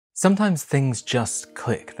Sometimes things just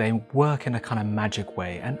click, they work in a kind of magic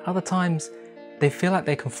way, and other times they feel like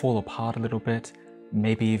they can fall apart a little bit,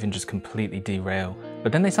 maybe even just completely derail,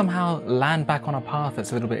 but then they somehow land back on a path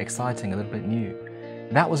that's a little bit exciting, a little bit new.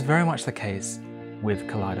 That was very much the case with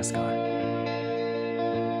Kaleidoskye.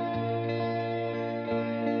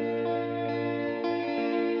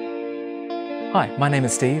 Hi, my name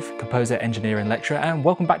is Steve, composer, engineer and lecturer, and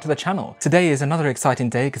welcome back to the channel. Today is another exciting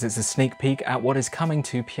day because it's a sneak peek at what is coming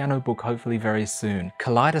to Piano Book hopefully very soon.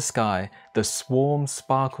 Kaleidoskye, the Swarm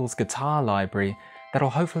Sparkles guitar library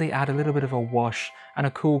that'll hopefully add a little bit of a wash and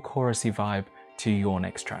a cool chorusy vibe to your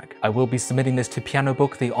next track. I will be submitting this to Piano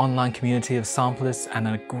Book, the online community of samplers and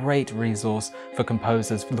a great resource for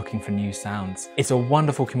composers looking for new sounds. It's a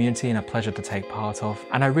wonderful community and a pleasure to take part of,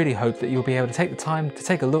 and I really hope that you'll be able to take the time to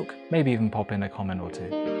take a look, maybe even pop in a comment or two.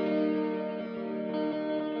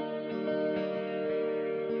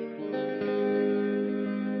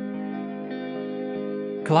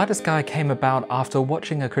 Kaleidoskye came about after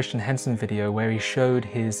watching a Christian Henson video where he showed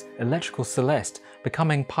his electrical celeste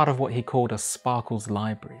becoming part of what he called a sparkles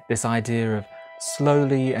library. This idea of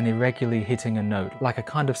slowly and irregularly hitting a note, like a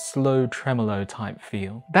kind of slow tremolo type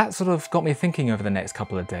feel. That sort of got me thinking over the next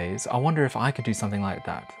couple of days, I wonder if I could do something like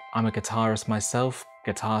that. I'm a guitarist myself,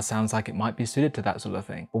 guitar sounds like it might be suited to that sort of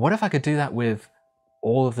thing. But what if I could do that with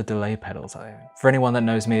all of the delay pedals I own? For anyone that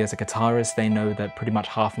knows me as a guitarist, they know that pretty much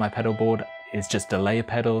half my pedal board is just delay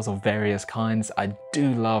pedals of various kinds. I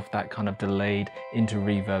do love that kind of delayed into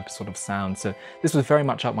reverb sort of sound. So this was very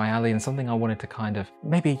much up my alley and something I wanted to kind of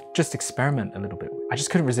maybe just experiment a little bit with. I just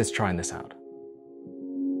couldn't resist trying this out.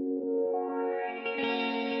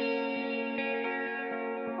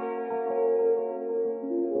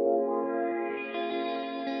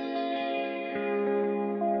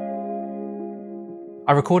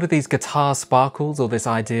 I recorded these guitar sparkles, or this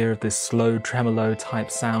idea of this slow tremolo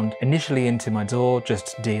type sound, initially into my DAW,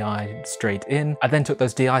 just DI straight in. I then took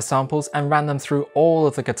those DI samples and ran them through all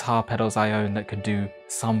of the guitar pedals I own that could do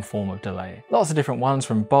some form of delay. Lots of different ones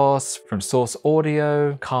from Boss, from Source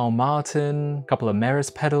Audio, Carl Martin, a couple of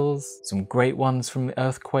Meris pedals, some great ones from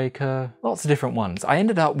Earthquaker, lots of different ones. I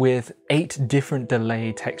ended up with 8 different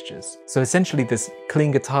delay textures. So essentially this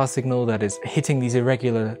clean guitar signal that is hitting these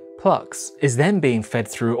irregular plucks is then being fed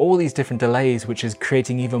through all these different delays, which is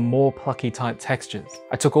creating even more plucky type textures.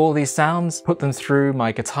 I took all these sounds, put them through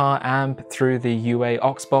my guitar amp, through the UA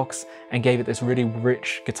aux box, and gave it this really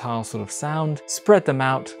rich guitar sort of sound, spread them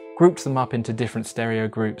out, grouped them up into different stereo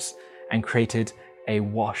groups, and created a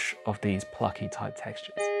wash of these plucky type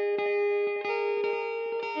textures.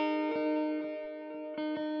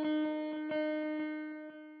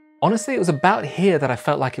 Honestly, it was about here that I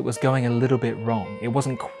felt like it was going a little bit wrong. It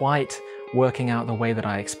wasn't quite working out the way that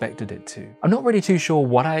I expected it to. I'm not really too sure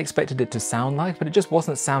what I expected it to sound like, but it just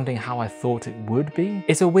wasn't sounding how I thought it would be.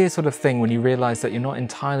 It's a weird sort of thing when you realize that you're not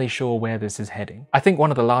entirely sure where this is heading. I think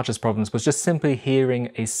one of the largest problems was just simply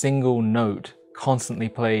hearing a single note constantly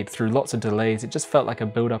played through lots of delays. It just felt like a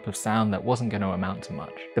build-up of sound that wasn't going to amount to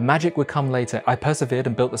much. The magic would come later. I persevered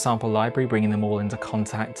and built the sample library, bringing them all into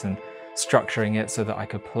contact and structuring it so that I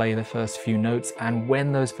could play the first few notes, and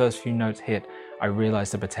when those first few notes hit, I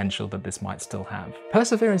realized the potential that this might still have.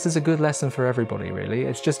 Perseverance is a good lesson for everybody, really.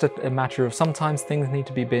 It's just a matter of sometimes things need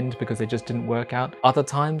to be binned because they just didn't work out. Other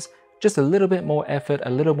times, just a little bit more effort,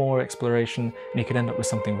 a little more exploration, and you could end up with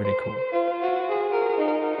something really cool.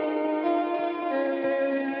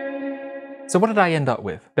 So what did I end up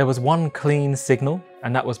with? There was one clean signal,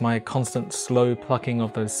 and that was my constant slow plucking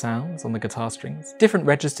of those sounds on the guitar strings. Different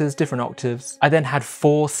registers, different octaves. I then had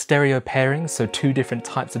 4 stereo pairings, so 2 different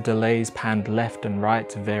types of delays panned left and right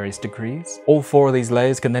to various degrees. All 4 of these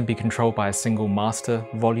layers can then be controlled by a single master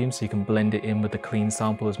volume, so you can blend it in with the clean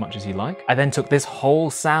sample as much as you like. I then took this whole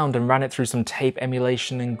sound and ran it through some tape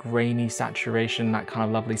emulation and grainy saturation, that kind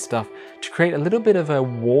of lovely stuff, to create a little bit of a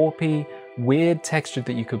warpy, weird texture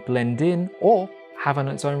that you could blend in or have on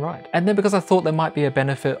its own right. And then because I thought there might be a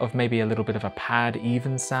benefit of maybe a little bit of a pad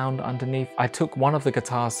even sound underneath, I took one of the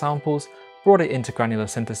guitar samples, brought it into granular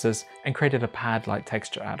synthesis, and created a pad-like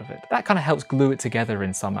texture out of it. That kind of helps glue it together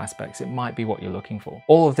in some aspects. It might be what you're looking for.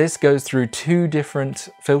 All of this goes through 2 different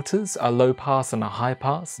filters, a low pass and a high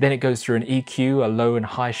pass. Then it goes through an EQ, a low and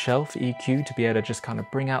high shelf EQ, to be able to just kind of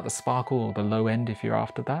bring out the sparkle or the low end if you're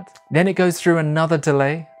after that. Then it goes through another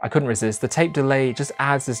delay. I couldn't resist. The tape delay just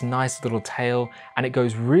adds this nice little tail, and it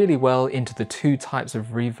goes really well into the 2 types of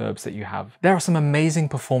reverbs that you have. There are some amazing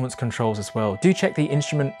performance controls as well. Do check the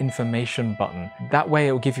instrument information button. That way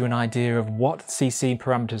it will give you an idea of what CC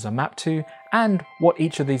parameters are mapped to and what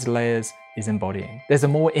each of these layers is embodying. There's a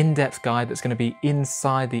more in-depth guide that's going to be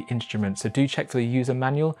inside the instrument, so do check for the user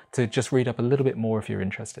manual to just read up a little bit more if you're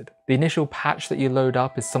interested. The initial patch that you load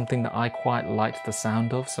up is something that I quite liked the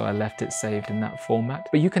sound of, so I left it saved in that format.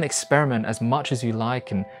 But you can experiment as much as you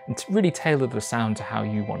like and really tailor the sound to how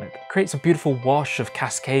you want it. It creates a beautiful wash of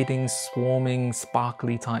cascading, swarming,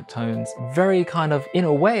 sparkly type tones. Very kind of, in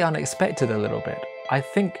a way, unexpected a little bit. I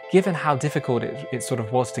think given how difficult it sort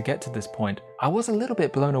of was to get to this point, I was a little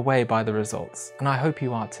bit blown away by the results, and I hope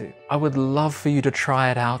you are too. I would love for you to try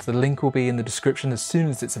it out. The link will be in the description as soon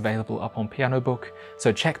as it's available up on Piano Book,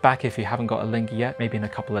 so check back if you haven't got a link yet. Maybe in a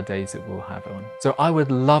couple of days it will have one. So I would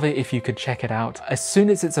love it if you could check it out. As soon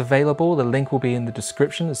as it's available, the link will be in the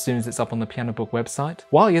description as soon as it's up on the Piano Book website.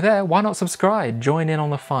 While you're there, why not subscribe? Join in on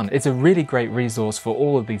the fun. It's a really great resource for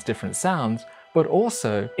all of these different sounds, but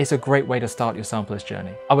also it's a great way to start your sampler's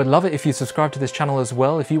journey. I would love it if you subscribe to this channel as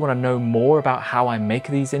well. If you want to know more about how I make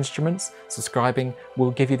these instruments, subscribing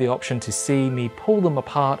will give you the option to see me pull them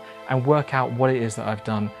apart and work out what it is that I've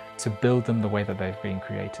done to build them the way that they've been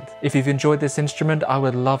created. If you've enjoyed this instrument, I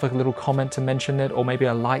would love a little comment to mention it, or maybe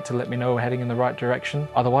a like to let me know we're heading in the right direction.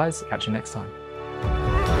 Otherwise, catch you next time.